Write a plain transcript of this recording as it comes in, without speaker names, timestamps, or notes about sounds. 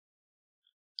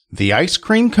The ice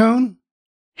cream cone,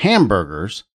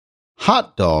 hamburgers,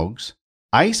 hot dogs,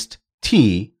 iced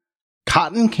tea,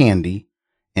 cotton candy,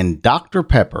 and Dr.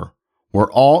 Pepper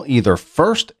were all either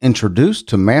first introduced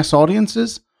to mass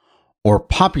audiences or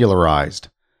popularized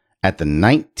at the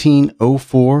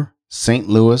 1904 St.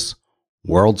 Louis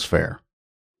World's Fair.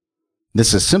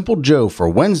 This is Simple Joe for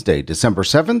Wednesday, December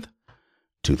 7th,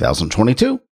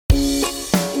 2022.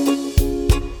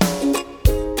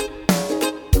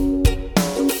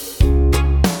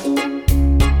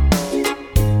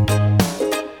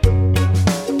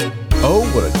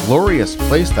 What a glorious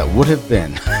place that would have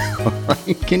been.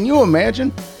 Can you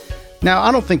imagine? Now, I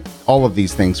don't think all of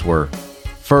these things were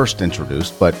first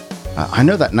introduced, but I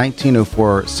know that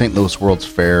 1904 St. Louis World's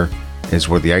Fair is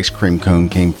where the ice cream cone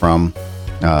came from.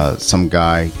 Some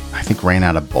guy, I think, ran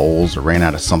out of bowls or ran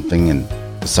out of something and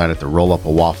decided to roll up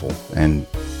a waffle, and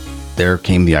there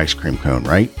came the ice cream cone,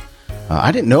 right?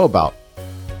 I didn't know about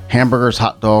hamburgers,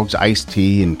 hot dogs, iced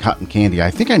tea, and cotton candy.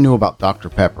 I think I knew about Dr.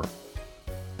 Pepper.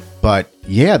 But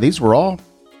yeah, these were all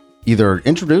either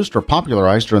introduced or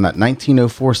popularized during that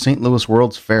 1904 St. Louis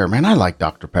World's Fair. Man, I like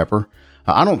Dr. Pepper.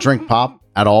 I don't drink pop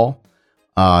at all,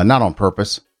 not on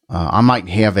purpose. I might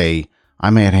have a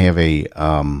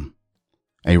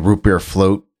root beer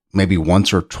float maybe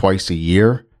once or twice a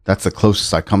year. That's the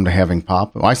closest I come to having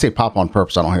pop. Well, I say pop on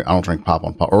purpose. I don't drink pop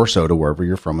on pop or soda wherever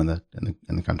you're from in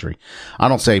the country.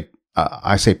 I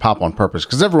say pop on purpose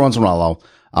because every once in a while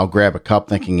I'll grab a cup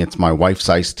thinking it's my wife's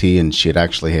iced tea and she had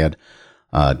actually had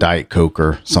Diet Coke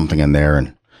or something in there,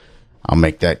 and I'll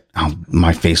make that,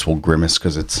 my face will grimace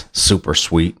because it's super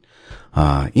sweet.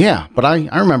 But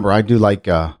I remember I did like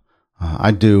Dr.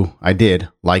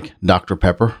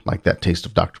 Pepper, like that taste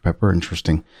of Dr. Pepper.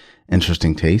 Interesting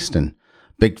taste, and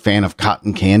big fan of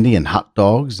cotton candy and hot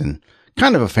dogs, and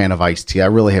kind of a fan of iced tea. I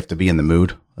really have to be in the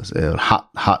mood. A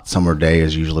hot summer day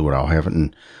is usually what I'll have it.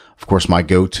 And of course, my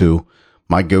go-to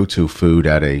food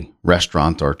at a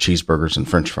restaurant are cheeseburgers and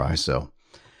french fries. So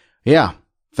yeah,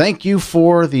 thank you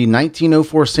for the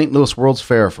 1904 St. Louis World's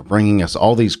Fair for bringing us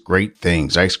all these great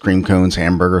things: ice cream cones,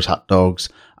 hamburgers, hot dogs,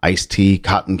 iced tea,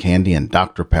 cotton candy, and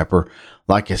Dr. Pepper.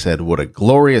 Like I said, what a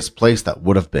glorious place that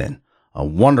would have been. A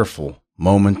wonderful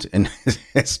moment in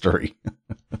history.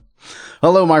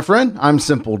 Hello, my friend. I'm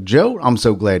Simple Joe. I'm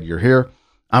so glad you're here.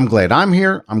 I'm glad I'm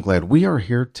here. I'm glad we are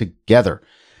here together.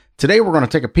 Today, we're going to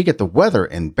take a peek at the weather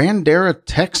in Bandera,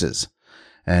 Texas,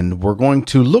 and we're going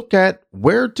to look at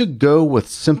where to go with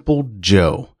Simple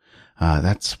Joe.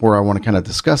 That's where I want to kind of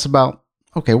discuss about,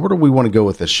 okay, where do we want to go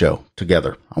with this show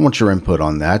together? I want your input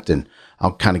on that, and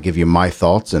I'll kind of give you my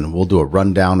thoughts, and we'll do a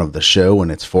rundown of the show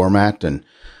and its format, and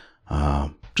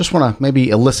just want to maybe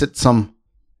elicit some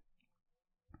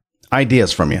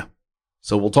ideas from you.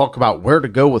 So we'll talk about where to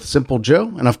go with Simple Joe,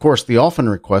 and of course, the often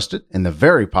requested and the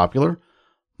very popular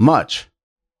much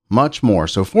more.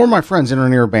 So for my friends in or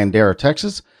near Bandera,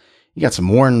 Texas, you got some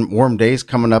warm days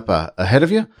coming up ahead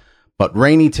of you, but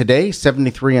rainy today,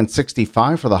 73 and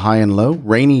 65 for the high and low.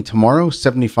 Rainy tomorrow,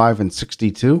 75 and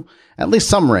 62. At least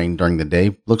some rain during the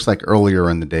day. Looks like earlier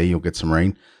in the day you'll get some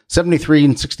rain. 73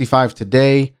 and 65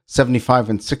 today, 75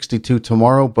 and 62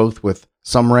 tomorrow, both with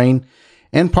some rain.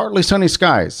 And partly sunny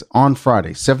skies on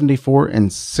Friday, 74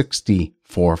 and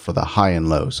 64 for the high and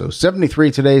low. So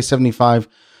 73 today, 75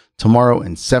 tomorrow,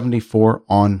 and 74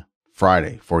 on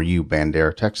Friday for you,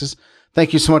 Bandera, Texas.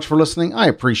 Thank you so much for listening. I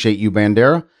appreciate you,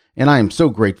 Bandera, and I am so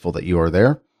grateful that you are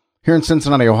there. Here in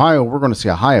Cincinnati, Ohio, we're going to see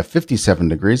a high of 57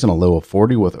 degrees and a low of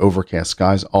 40 with overcast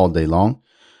skies all day long.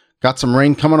 Got some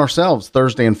rain coming ourselves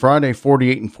Thursday and Friday,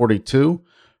 48 and 42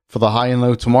 for the high and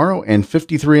low tomorrow, and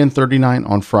 53 and 39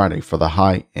 on Friday for the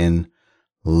high and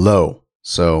low.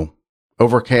 So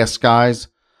overcast skies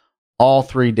all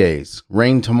 3 days.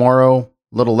 Rain tomorrow,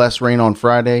 a little less rain on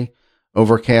Friday,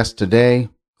 overcast today,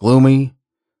 gloomy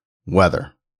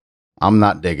weather. I'm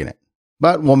not digging it,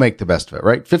 but we'll make the best of it,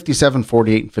 right? 57,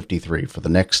 48, and 53 for the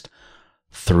next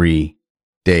 3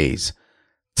 days.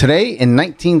 Today in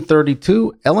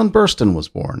 1932, Ellen Burstyn was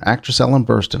born. Actress Ellen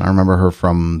Burstyn. I remember her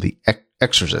from The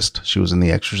Exorcist. She was in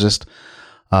The Exorcist.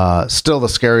 Still the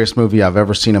scariest movie I've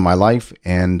ever seen in my life,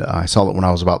 and I saw it when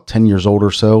I was about 10 years old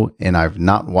or so, and I've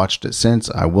not watched it since.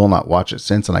 I will not watch it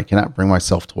since, and I cannot bring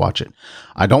myself to watch it.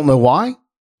 I don't know why.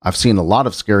 I've seen a lot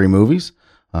of scary movies.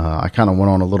 I kind of went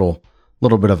on a little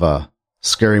bit of a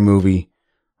scary movie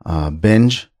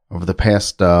binge over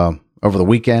the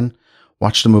weekend.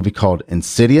 Watched a movie called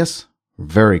Insidious,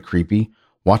 very creepy.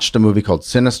 Watched a movie called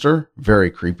Sinister, very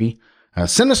creepy.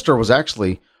 Sinister was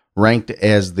actually ranked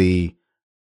as the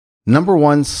number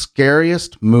one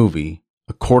scariest movie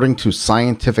according to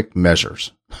scientific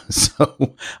measures.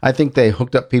 So I think they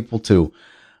hooked up people to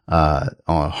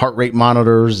heart rate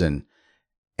monitors and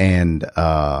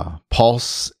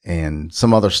pulse and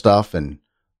some other stuff, and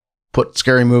put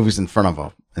scary movies in front of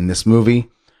them. And this movie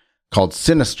called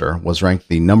Sinister was ranked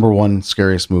the #1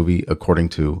 scariest movie according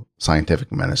to scientific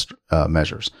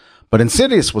measures. But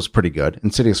Insidious was pretty good.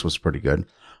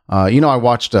 I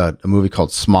watched a movie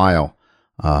called Smile,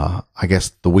 I guess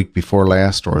the week before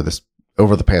last, or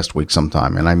over the past week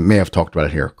sometime. And I may have talked about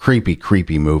it here.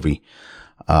 Creepy movie.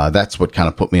 That's what kind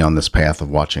of put me on this path of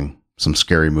watching some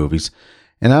scary movies.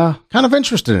 And kind of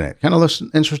interested in it.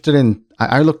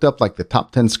 I looked up like the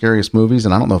top 10 scariest movies,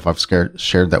 and I don't know if I've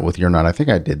shared that with you or not. I think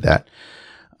I did that.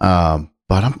 But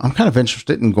I'm kind of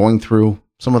interested in going through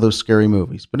some of those scary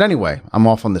movies. But anyway, I'm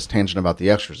off on this tangent about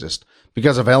The Exorcist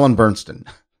because of Ellen Burstyn.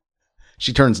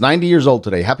 She turns 90 years old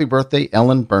today. Happy birthday,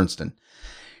 Ellen Burstyn.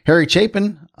 Harry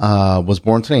Chapin was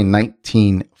born today in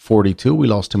 1942. We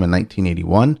lost him in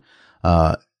 1981.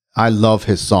 I love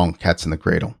his song, Cats in the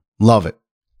Cradle. Love it.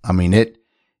 I mean,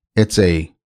 it's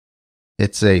a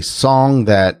song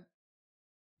that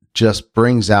just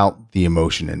brings out the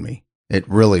emotion in me. It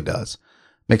really does.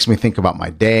 Makes me think about my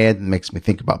dad, makes me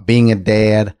think about being a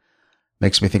dad,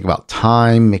 makes me think about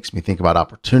time, makes me think about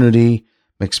opportunity,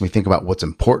 makes me think about what's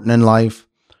important in life.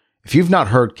 If you've not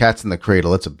heard Cats in the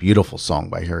Cradle, it's a beautiful song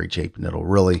by Harry Chapin.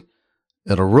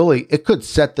 It could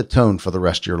set the tone for the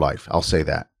rest of your life. I'll say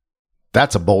that.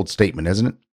 That's a bold statement, isn't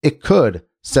it? It could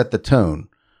set the tone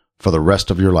for the rest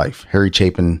of your life. Harry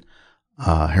Chapin's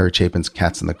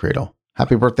Cats in the Cradle.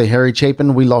 Happy birthday, Harry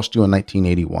Chapin. We lost you in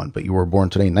 1981, but you were born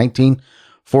today in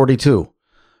 1942.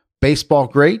 Baseball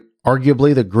great,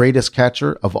 arguably the greatest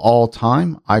catcher of all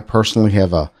time. I personally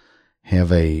have a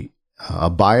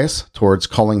bias towards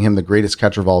calling him the greatest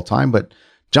catcher of all time, but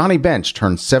Johnny Bench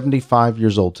turned 75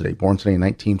 years old today, born today in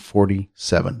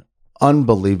 1947.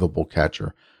 Unbelievable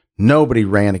catcher. Nobody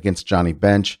ran against Johnny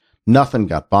Bench. Nothing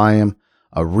got by him.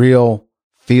 A real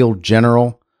field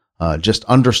general, just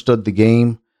understood the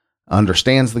game,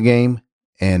 understands the game.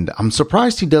 And I'm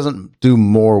surprised he doesn't do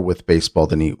more with baseball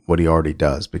than what he already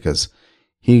does, because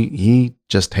he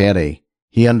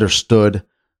understood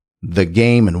the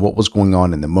game and what was going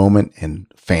on in the moment, and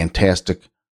fantastic,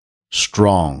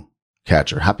 strong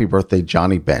catcher. Happy birthday,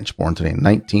 Johnny Bench, born today in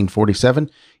 1947.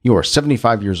 You are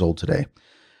 75 years old today.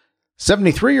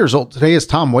 73 years old today is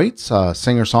Tom Waits,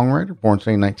 singer-songwriter, born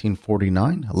today in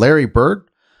 1949. Larry Bird,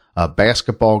 a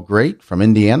basketball great from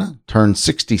Indiana, turned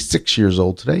 66 years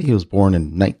old today. He was born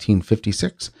in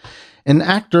 1956. And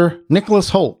actor Nicholas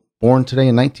Hoult, born today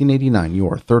in 1989. You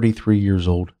are 33 years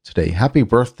old today. Happy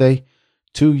birthday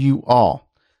to you all.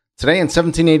 Today in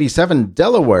 1787,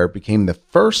 Delaware became the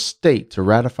first state to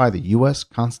ratify the U.S.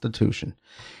 Constitution.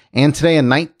 And today in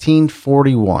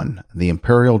 1941, the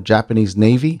Imperial Japanese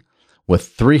Navy, with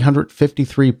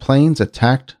 353 planes,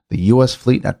 attacked the U.S.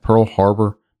 fleet at Pearl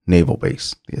Harbor Naval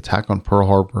Base. The attack on Pearl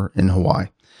Harbor in Hawaii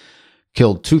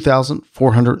killed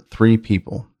 2,403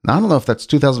 people. Now, I don't know if that's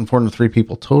 2,403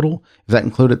 people total, if that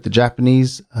included the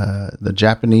Japanese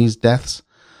deaths.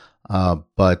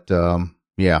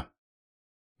 Yeah.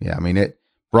 I mean, it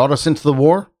brought us into the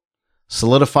war,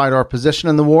 solidified our position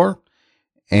in the war,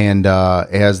 and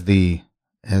as the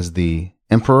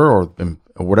emperor or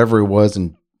whatever he was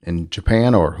in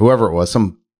Japan, or whoever it was,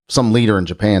 some leader in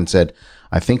Japan said,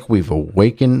 I think we've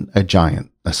awakened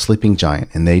a sleeping giant,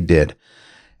 and they did.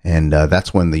 And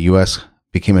that's when the U.S.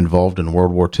 became involved in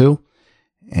World War II,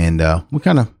 and we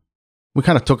kind of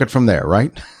took it from there,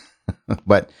 right?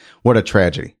 But what a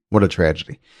tragedy! What a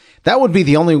tragedy! That would be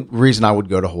the only reason I would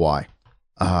go to Hawaii.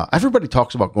 Everybody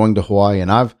talks about going to Hawaii,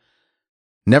 and I've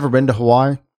never been to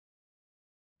Hawaii.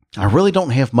 I really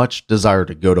don't have much desire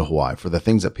to go to Hawaii for the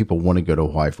things that people want to go to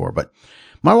Hawaii for, but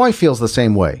my wife feels the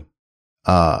same way.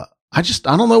 I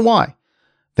don't know why.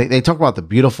 They talk about the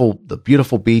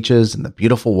beautiful beaches and the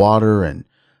beautiful water and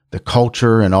the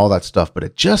culture and all that stuff, but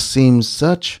it just seems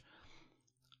such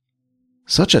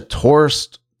a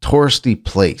touristy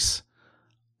place.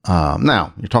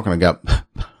 Now you're talking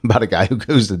about a guy who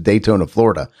goes to Daytona,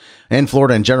 Florida, and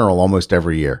Florida in general almost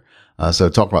every year. So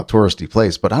talk about touristy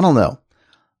place, but I don't know.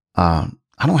 I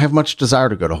don't have much desire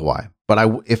to go to Hawaii,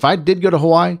 but if I did go to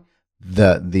Hawaii,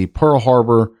 the Pearl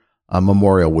Harbor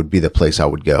Memorial would be the place I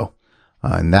would go.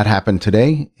 And that happened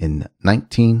today in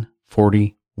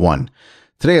 1941.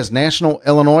 Today is National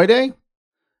Illinois Day.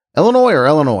 Illinois or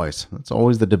Illinois? That's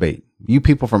always the debate. You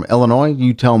people from Illinois,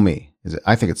 you tell me.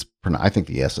 I think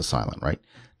the S is silent, right?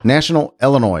 National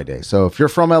Illinois Day. So if you're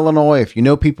from Illinois, if you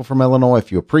know people from Illinois,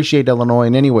 if you appreciate Illinois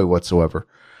in any way whatsoever,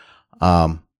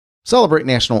 celebrate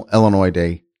National Illinois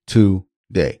Day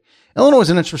today. Illinois is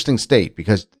an interesting state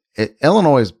because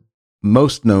Illinois is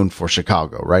most known for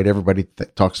Chicago, right? Everybody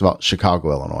talks about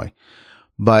Chicago, Illinois,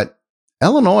 but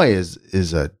Illinois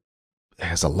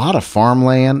has a lot of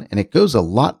farmland, and it goes a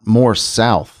lot more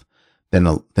south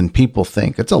than people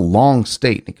think. It's a long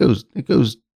state. It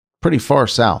goes pretty far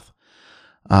south.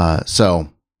 So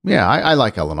yeah, I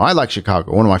like Illinois. I like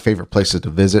Chicago. One of my favorite places to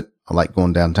visit. I like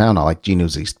going downtown. I like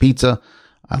Gino's East Pizza.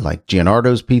 I like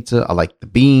Gianardo's Pizza. I like the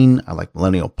Bean. I like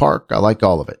Millennial Park. I like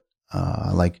all of it.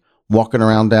 I like walking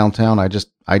around downtown.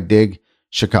 I dig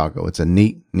Chicago. It's a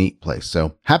neat place.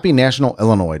 So happy National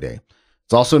Illinois Day.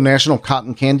 It's also National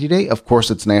Cotton Candy Day. Of course,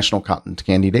 it's National Cotton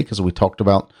Candy Day because we talked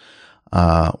about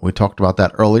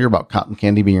that earlier about cotton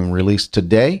candy being released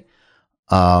today.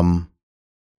 And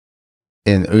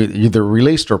either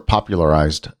released or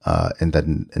popularized in the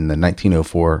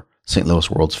 1904 St. Louis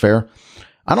World's Fair.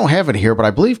 I don't have it here, but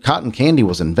I believe cotton candy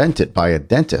was invented by a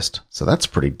dentist. So that's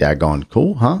pretty daggone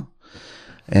cool, huh?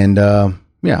 And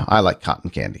yeah, I like cotton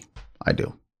candy. I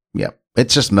do. Yep. It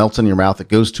just melts in your mouth. It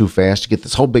goes too fast. You get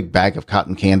this whole big bag of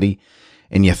cotton candy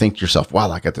and you think to yourself,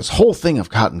 wow, I got this whole thing of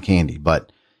cotton candy.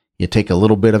 But you take a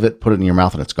little bit of it, put it in your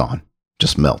mouth, and it's gone.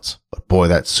 Just melts. But boy,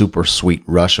 that super sweet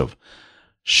rush of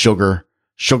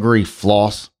sugary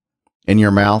floss in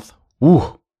your mouth.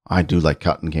 Woo, I do like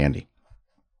cotton candy.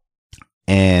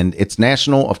 And it's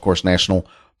National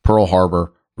Pearl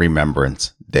Harbor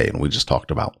Remembrance Day. And we just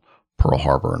talked about Pearl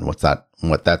Harbor and what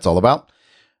that's all about.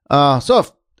 So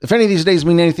if any of these days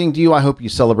mean anything to you, I hope you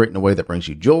celebrate in a way that brings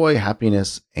you joy,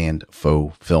 happiness, and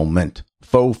fulfillment.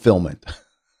 Fulfillment.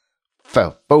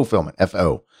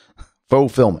 F-O.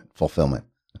 Fulfillment.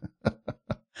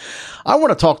 I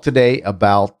want to talk today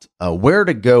about where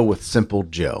to go with Simple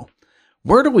Joe.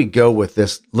 Where do we go with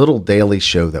this little daily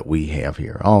show that we have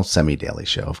here? Oh, semi-daily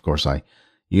show. Of course,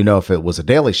 if it was a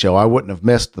daily show, I wouldn't have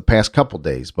missed the past couple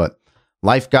days, but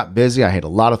life got busy. I had a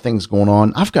lot of things going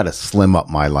on. I've got to slim up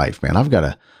my life, man. I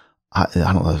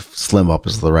don't know if slim up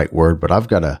is the right word, but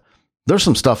there's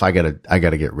some stuff I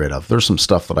gotta get rid of. There's some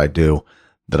stuff that I do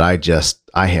that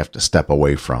I have to step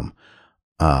away from,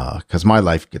 cause my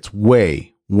life gets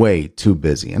way too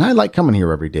busy. And I like coming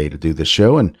here every day to do this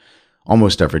show, and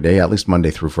almost every day, at least Monday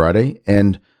through Friday.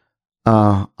 And,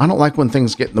 I don't like when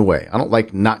things get in the way. I don't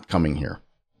like not coming here.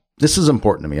 This is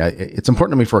important to me. It's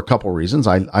important to me for a couple reasons.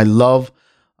 I love,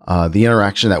 the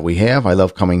interaction that we have. I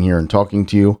love coming here and talking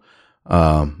to you,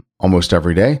 almost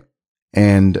every day.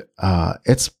 And,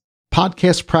 it's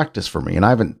podcast practice for me. And I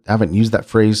haven't used that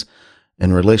phrase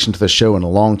in relation to the show in a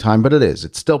long time, but it is.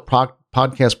 It's still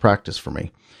podcast practice for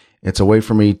me. It's a way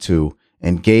for me to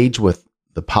engage with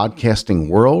the podcasting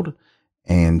world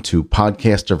and to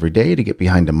podcast every day, to get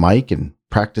behind a mic and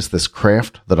practice this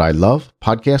craft that I love,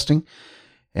 podcasting.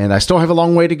 And I still have a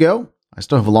long way to go.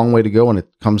 When it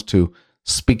comes to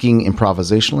speaking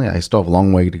improvisationally. I still have a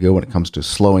long way to go when it comes to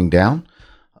slowing down,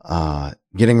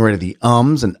 getting rid of the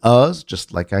ums and uhs,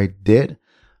 just like I did.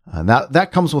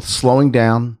 That comes with slowing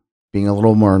down, being a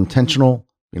little more intentional,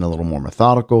 being a little more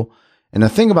methodical. And the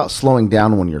thing about slowing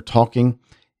down when you're talking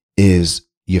is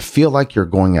you feel like you're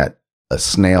going at a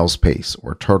snail's pace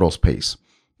or turtle's pace,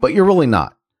 but you're really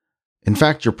not. In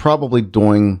fact, you're probably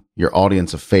doing your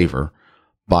audience a favor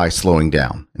by slowing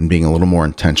down and being a little more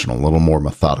intentional, a little more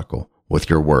methodical with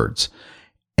your words.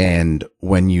 And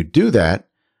when you do that,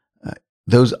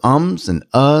 those ums and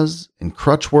uhs and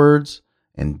crutch words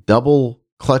and double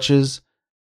clutches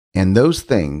and those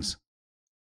things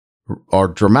are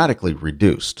dramatically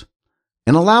reduced.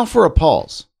 And allow for a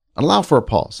pause.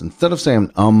 Instead of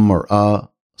saying or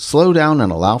slow down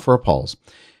and allow for a pause.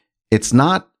 It's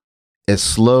not as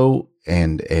slow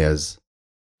and as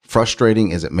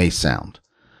frustrating as it may sound.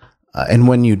 And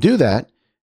when you do that,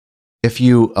 if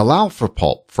you allow for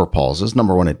pauses,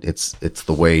 number one, it's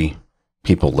the way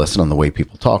people listen and the way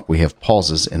people talk. We have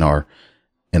pauses in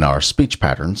our speech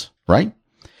patterns, right?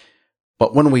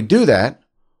 But when we do that,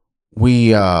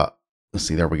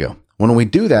 there we go. When we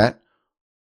do that,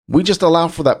 we just allow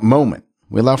for that moment.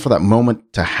 We allow for that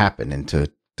moment to happen and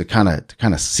to kind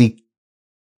of sink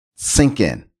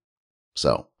in.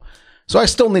 So I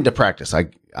still need to practice.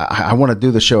 I want to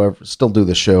do the show, still do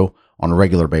the show on a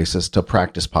regular basis to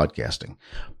practice podcasting.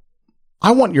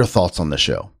 I want your thoughts on the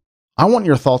show. I want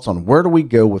your thoughts on where do we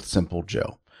go with Simple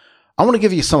Joe. I want to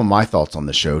give you some of my thoughts on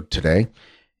the show today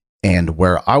and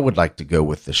where I would like to go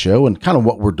with the show and kind of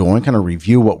what we're doing, kind of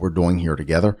review what we're doing here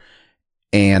together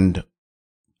and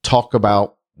talk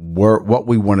about what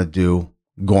we want to do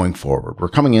going forward. We're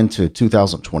coming into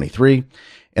 2023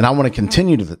 and I want to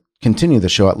continue the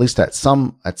show at least at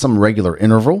some regular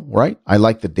interval, right? I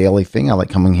like the daily thing. I like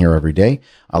coming here every day.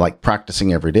 I like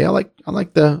practicing every day. I like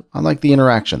the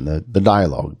interaction, the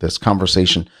dialogue, this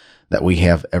conversation that we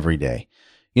have every day.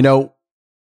 You know,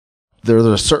 I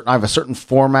have a certain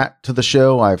format to the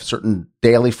show. I have certain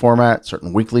daily format,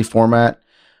 certain weekly format,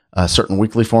 and certain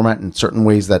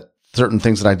things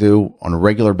that I do on a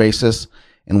regular basis.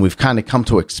 And we've kind of come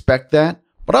to expect that.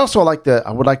 But also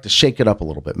I would like to shake it up a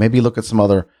little bit. Maybe look at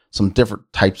some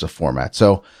different types of formats.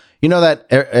 So, you know that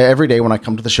every day when I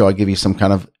come to the show, I give you some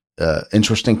kind of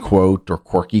interesting quote or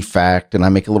quirky fact, and I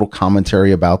make a little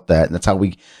commentary about that. And that's how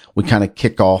we kind of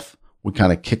kick off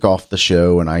the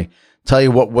show. And I tell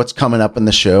you what's coming up in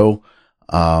the show,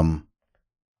 and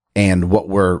what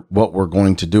we're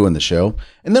going to do in the show.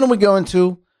 And then we go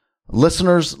into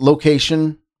listeners'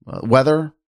 location,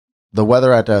 weather, the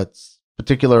weather at a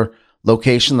particular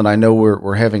location that I know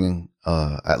we're having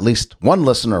at least one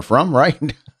listener from,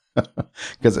 right?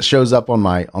 Because it shows up on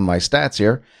my stats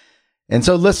here. And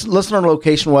so listener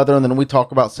location weather, and then we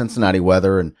talk about Cincinnati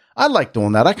weather. And I like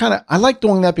doing that. I like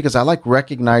doing that because I like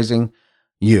recognizing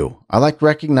you. I like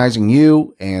recognizing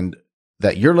you and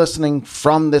that you're listening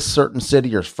from this certain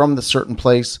city or from this certain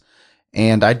place.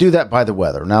 And I do that by the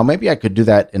weather. Now, maybe I could do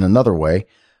that in another way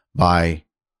by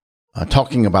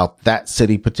talking about that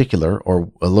city particular,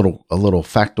 or a little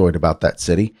factoid about that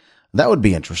city. That would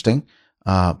be interesting.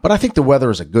 But I think the weather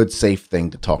is a good, safe thing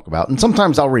to talk about. And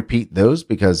sometimes I'll repeat those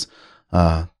because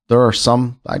there are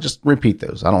some, I just repeat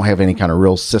those. I don't have any kind of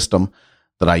real system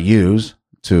that I use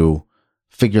to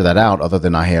figure that out, other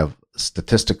than I have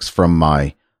statistics from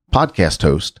my podcast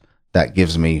host that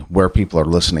gives me where people are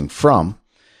listening from.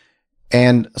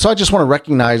 And so I just want to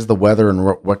recognize the weather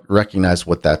and recognize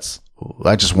what that's.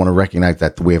 I just want to recognize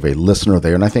that we have a listener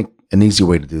there. And I think an easy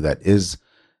way to do that is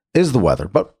the weather,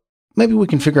 but maybe we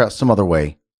can figure out some other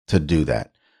way to do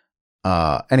that.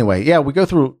 Anyway, yeah, we go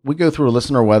through a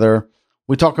listener weather.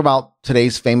 We talk about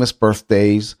today's famous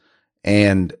birthdays,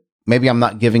 and maybe I'm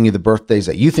not giving you the birthdays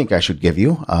that you think I should give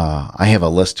you. I have a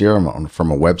list here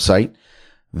from a website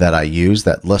that I use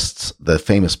that lists the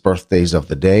famous birthdays of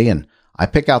the day, and I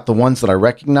pick out the ones that I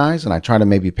recognize, and I try to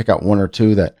maybe pick out one or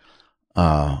two that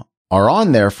are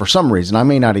on there for some reason. I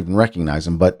may not even recognize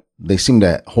them, but they seem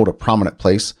to hold a prominent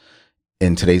place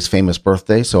in today's famous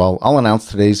birthday. So I'll announce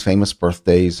today's famous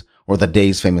birthdays, or the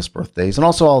day's famous birthdays. And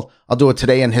also I'll do a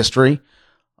today in history,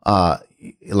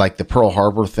 like the Pearl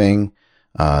Harbor thing.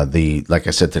 Like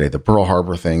I said today, the Pearl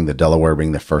Harbor thing, the Delaware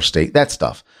being the first state, that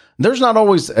stuff. There's not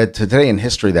always a today in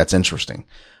history that's interesting.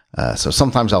 So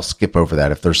sometimes I'll skip over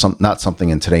that if there's not something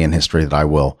in today in history that I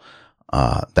will,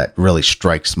 that really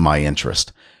strikes my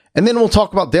interest. And then we'll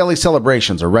talk about daily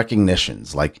celebrations or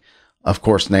recognitions, like, of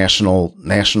course, National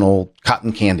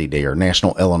Cotton Candy Day or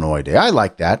National Illinois Day. I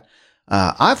like that.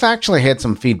 I've actually had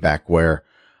some feedback where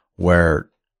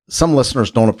some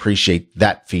listeners don't appreciate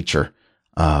that feature,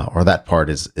 or that part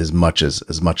as much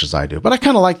as I do. But I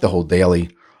kind of like the whole daily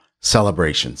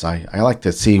celebrations. I like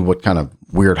to see what kind of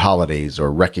weird holidays or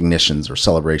recognitions or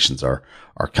celebrations are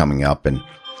coming up. And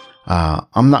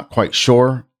I'm not quite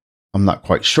sure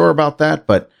about that,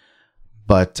 but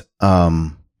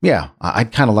yeah,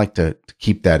 I'd kind of like to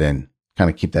keep that in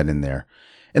there.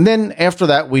 And then after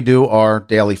that, we do our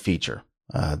daily feature.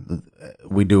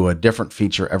 We do a different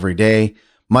feature every day.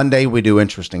 Monday, we do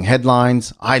interesting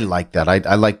headlines. I like that.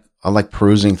 I like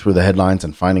perusing through the headlines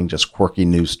and finding just quirky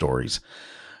news stories.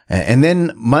 And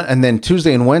then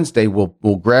Tuesday and Wednesday,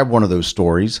 we'll grab one of those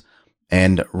stories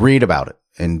and read about it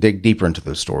and dig deeper into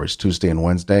those stories, Tuesday and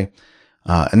Wednesday.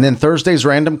 And then Thursday's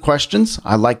random questions.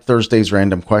 I like Thursday's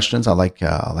random questions. I like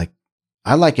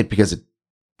it because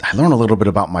I learn a little bit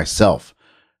about myself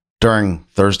during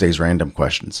Thursday's random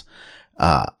questions.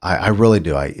 I really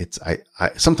do. I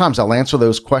sometimes I'll answer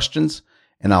those questions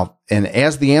and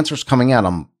as the answer's coming out,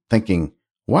 I'm thinking,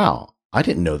 wow, I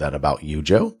didn't know that about you,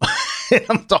 Joe.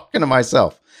 I'm talking to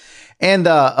myself. And,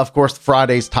 of course,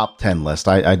 Friday's top 10 list.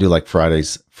 I do like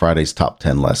Friday's top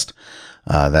 10 list.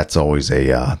 That's always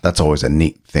a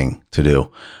neat thing to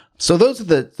do. So those are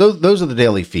the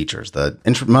daily features.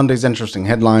 Monday's interesting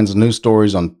headlines and news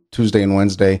stories on Tuesday and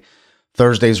Wednesday,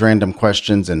 Thursday's random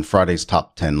questions, and Friday's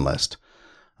top 10 list.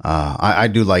 I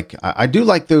do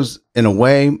like those in a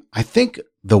way. I think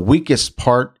the weakest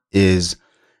part is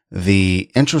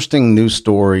the interesting news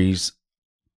stories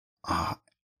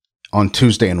on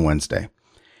Tuesday and Wednesday.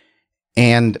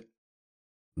 And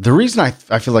the reason I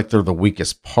feel like they're the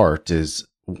weakest part is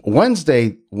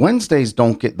Wednesdays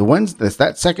don't get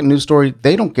that second news story.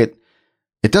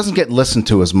 It doesn't get listened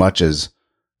to as much as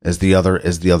the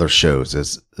other shows,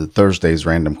 as Thursday's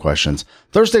random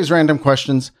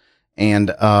questions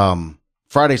and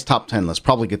Friday's top 10 list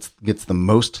probably gets the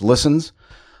most listens.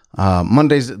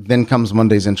 Then comes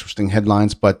Monday's interesting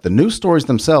headlines, but the news stories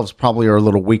themselves probably are a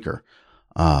little weaker.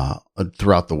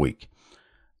 throughout the week.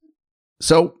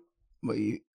 So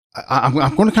I'm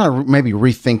going to kind of maybe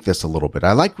rethink this a little bit.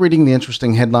 I like reading the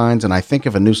interesting headlines, and I think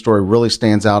if a news story really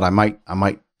stands out, I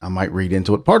might read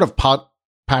into it. Part of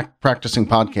practicing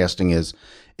podcasting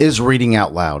is reading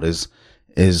out loud, is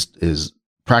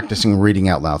practicing reading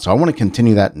out loud. So I want to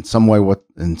continue that in some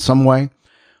way,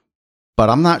 but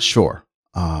I'm not sure.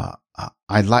 I'm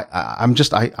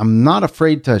not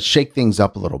afraid to shake things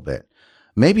up a little bit.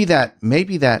 Maybe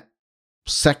that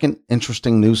second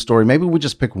interesting news story. Maybe we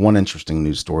just pick one interesting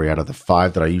news story out of the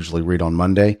 5 that I usually read on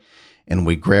Monday, and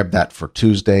we grab that for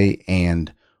Tuesday,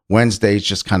 and Wednesday is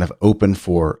just kind of open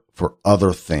for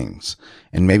other things.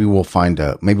 And maybe we'll find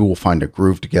a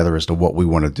groove together as to what we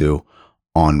want to do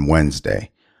on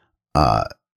Wednesday. I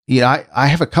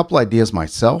have a couple ideas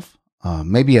myself.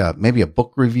 Maybe a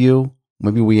book review.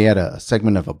 Maybe we add a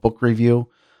segment of a book review.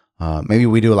 Maybe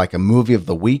we do like a movie of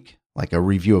the week, like a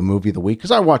review of movie of the week.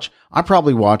 Because I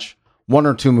probably watch 1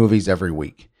 or 2 movies every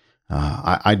week.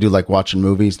 I do like watching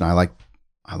movies, and I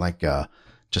like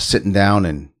just sitting down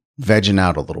and vegging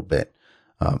out a little bit.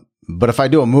 But if I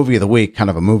do a movie of the week, kind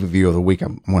of a movie review of the week,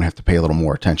 I'm going to have to pay a little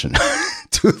more attention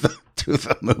to the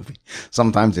movie.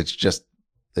 Sometimes it's just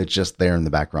there in the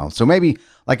background. So maybe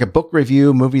like a book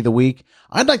review, movie of the week.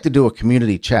 I'd like to do a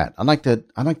community chat. I'd like to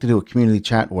do a community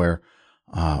chat where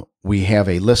we have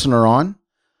a listener on,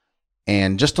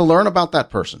 and just to learn about that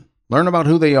person, learn about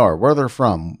who they are, where they're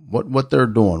from, what they're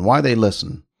doing, why they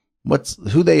listen,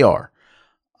 who they are.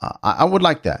 I would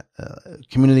like that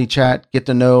community chat. Get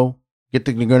to go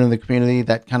into the community.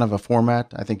 That kind of a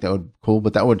format. I think that would be cool,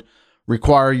 but that would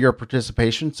require your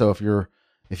participation. So if you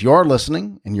are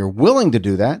listening and you're willing to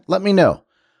do that, let me know.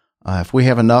 If we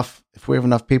have enough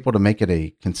people to make it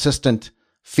a consistent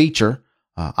feature,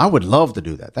 I would love to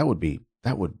do that. That would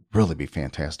really be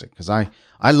fantastic, because I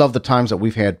love the times that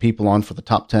we've had people on for the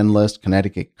top 10 list: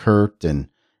 Connecticut Kurt and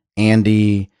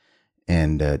Andy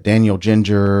and Daniel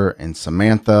Ginger and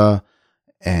Samantha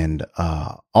and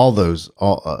all those.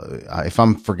 If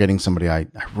I'm forgetting somebody, I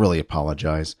really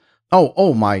apologize.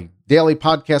 Oh, my daily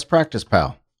podcast practice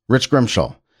pal, Rich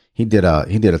Grimshaw. He did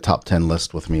a top 10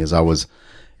 list with me as I was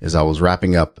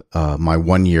wrapping up my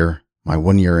 1 year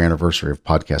anniversary of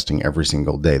podcasting every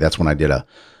single day. That's when I did a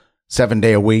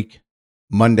 7-day a week,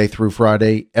 Monday through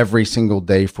Friday, every single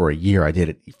day for a year. I did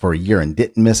it for a year and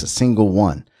didn't miss a single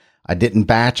one. I didn't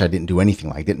batch. I didn't do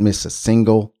anything. I didn't miss a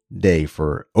single day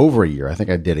for over a year. I think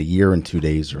I did a year and 2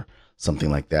 days or something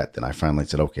like that. Then I finally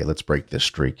said, okay, let's break this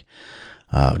streak,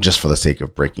 just for the sake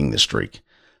of breaking the streak.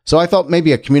 So I thought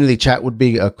maybe a community chat would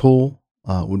be a cool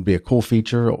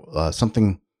feature.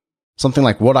 Something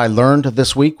like what I learned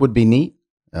this week would be neat.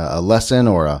 A lesson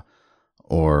or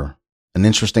an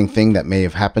interesting thing that may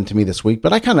have happened to me this week.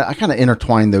 But I kind of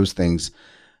intertwine those things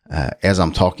as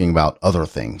I'm talking about other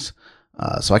things.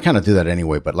 So I kind of do that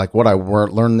anyway. But like what I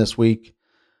learned this week.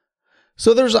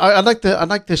 So I'd like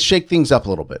to shake things up a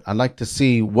little bit. I'd like to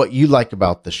see what you like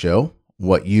about the show,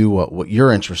 what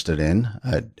you're interested in.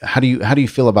 How do you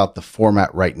feel about the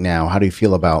format right now? How do you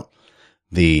feel about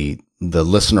the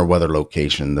listener weather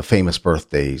location, the famous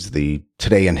birthdays, the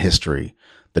today in history,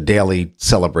 the daily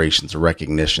celebrations or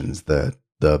recognitions, the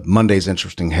Monday's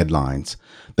interesting headlines,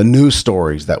 the news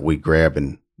stories that we grab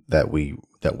and that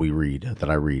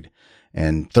I read,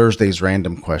 and Thursday's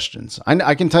random questions.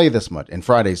 I can tell you this much, and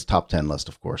Friday's top 10 list,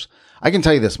 of course. I can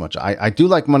tell you this much. I do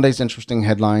like Monday's interesting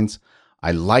headlines.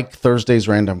 I like Thursday's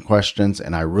random questions,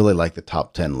 and I really like the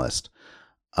top 10 list.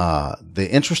 The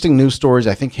interesting news stories,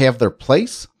 I think, have their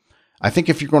place. I think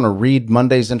if you're going to read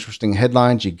Monday's interesting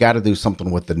headlines, you got to do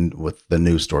something with the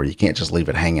news story. You can't just leave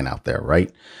it hanging out there, right?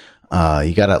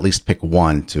 You got to at least pick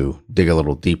one to dig a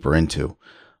little deeper into.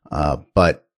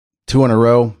 But 2 in a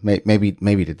row, maybe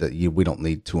we don't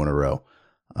need 2 in a row.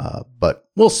 But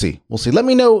we'll see. Let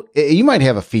me know. You might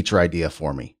have a feature idea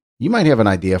for me. You might have an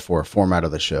idea for a format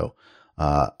of the show.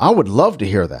 I would love to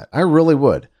hear that. I really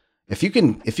would. If you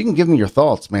can give me your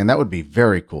thoughts, man, that would be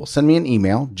very cool. Send me an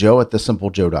email,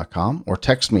 joe@thesimplejoe.com, or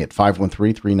text me at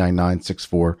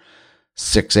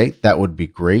 513-399-6468. That would be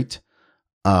great.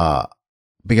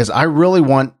 Because I really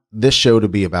want this show to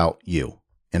be about you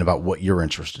and about what you're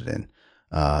interested in.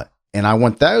 And I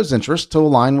want those interests to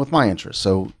align with my interests.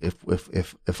 So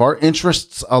if our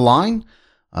interests align,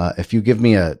 if you give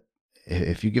me an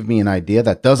idea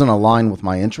that doesn't align with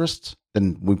my interests,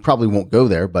 then we probably won't go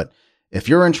there. But if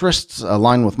your interests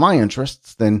align with my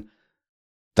interests, then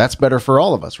that's better for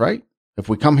all of us, right? If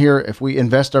we come here, if we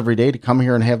invest every day to come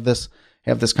here and have this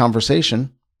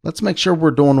conversation, let's make sure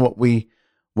we're doing what we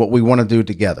want to do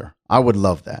together. I would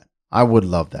love that.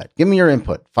 Give me your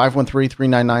input,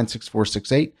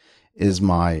 513-399-6468. is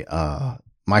my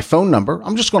my phone number.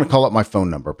 I'm just going to call it my phone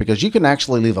number because you can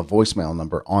actually leave a voicemail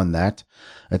number on that.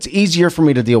 It's easier for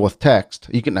me to deal with text.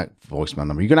 You can voicemail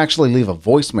number. You can actually leave a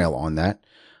voicemail on that.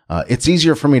 It's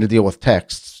easier for me to deal with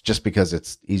texts just because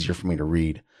it's easier for me to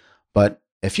read. But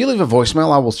if you leave a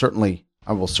voicemail, I will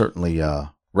certainly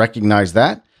recognize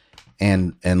that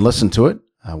and listen to it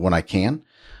when I can.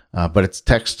 But its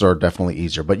texts are definitely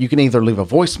easier. But you can either leave a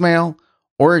voicemail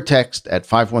or a text at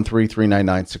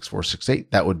 513-399-6468.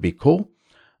 That would be cool.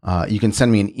 You can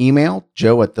send me an email,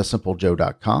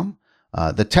 joe@thesimplejoe.com.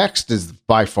 The text is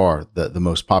by far the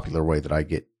most popular way that I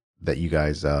get that you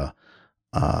guys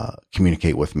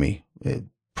communicate with me.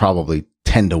 Probably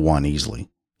 10-1 easily.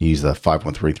 Use the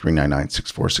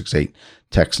 513-399-6468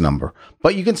 text number.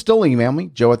 But you can still email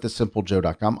me,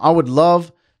 joe@thesimplejoe.com. I would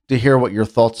love to hear what your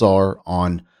thoughts are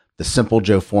on the Simple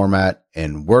Joe format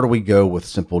and where do we go with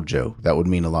Simple Joe. That would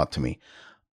mean a lot to me.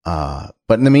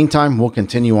 But in the meantime, we'll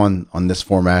continue on this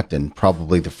format, and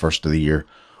probably the first of the year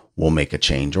we'll make a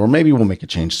change, or maybe we'll make a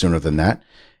change sooner than that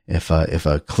if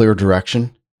a clear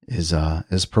direction is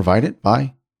provided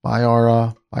by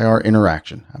our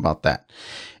interaction. How about that?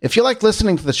 If you like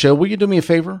listening to the show, will you do me a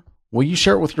favor? Will you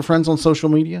share it with your friends on social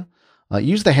media?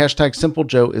 Use the hashtag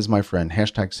 #SimpleJoeIsMyFriend.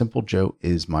 Hashtag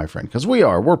 #SimpleJoeIsMyFriend. Because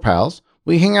we're pals.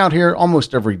 We hang out here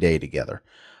almost every day together.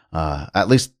 At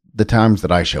least the times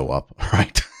that I show up,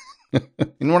 right?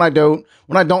 And when I don't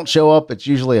show up, it's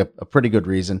usually a pretty good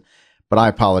reason. But I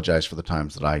apologize for the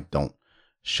times that I don't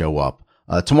show up.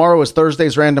 Tomorrow is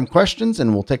Thursday's Random Questions,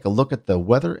 and we'll take a look at the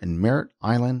weather in Merritt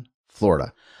Island,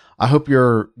 Florida. I hope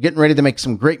you're getting ready to make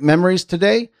some great memories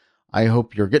today. I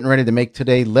hope you're getting ready to make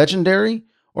today legendary,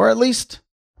 or at least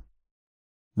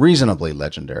reasonably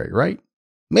legendary, right?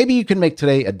 Maybe you can make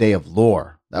today a day of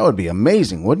lore. That would be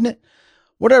amazing, wouldn't it?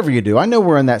 Whatever you do, I know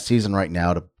we're in that season right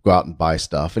now to go out and buy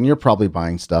stuff, and you're probably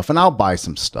buying stuff, and I'll buy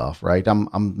some stuff, right?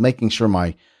 I'm making sure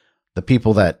the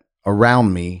people that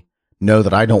around me know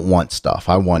that I don't want stuff.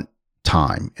 I want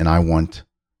time, and I want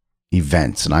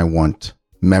events, and I want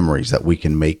memories that we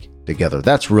can make together.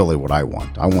 That's really what I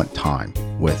want. I want time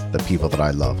with the people that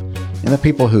I love and the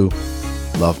people who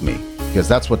love me, because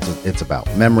that's what it's about.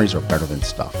 Memories are better than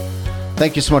stuff.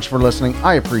 Thank you so much for listening.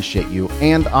 I appreciate you,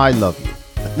 and I love you,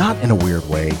 but not in a weird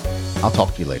way. I'll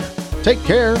talk to you later. Take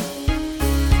care.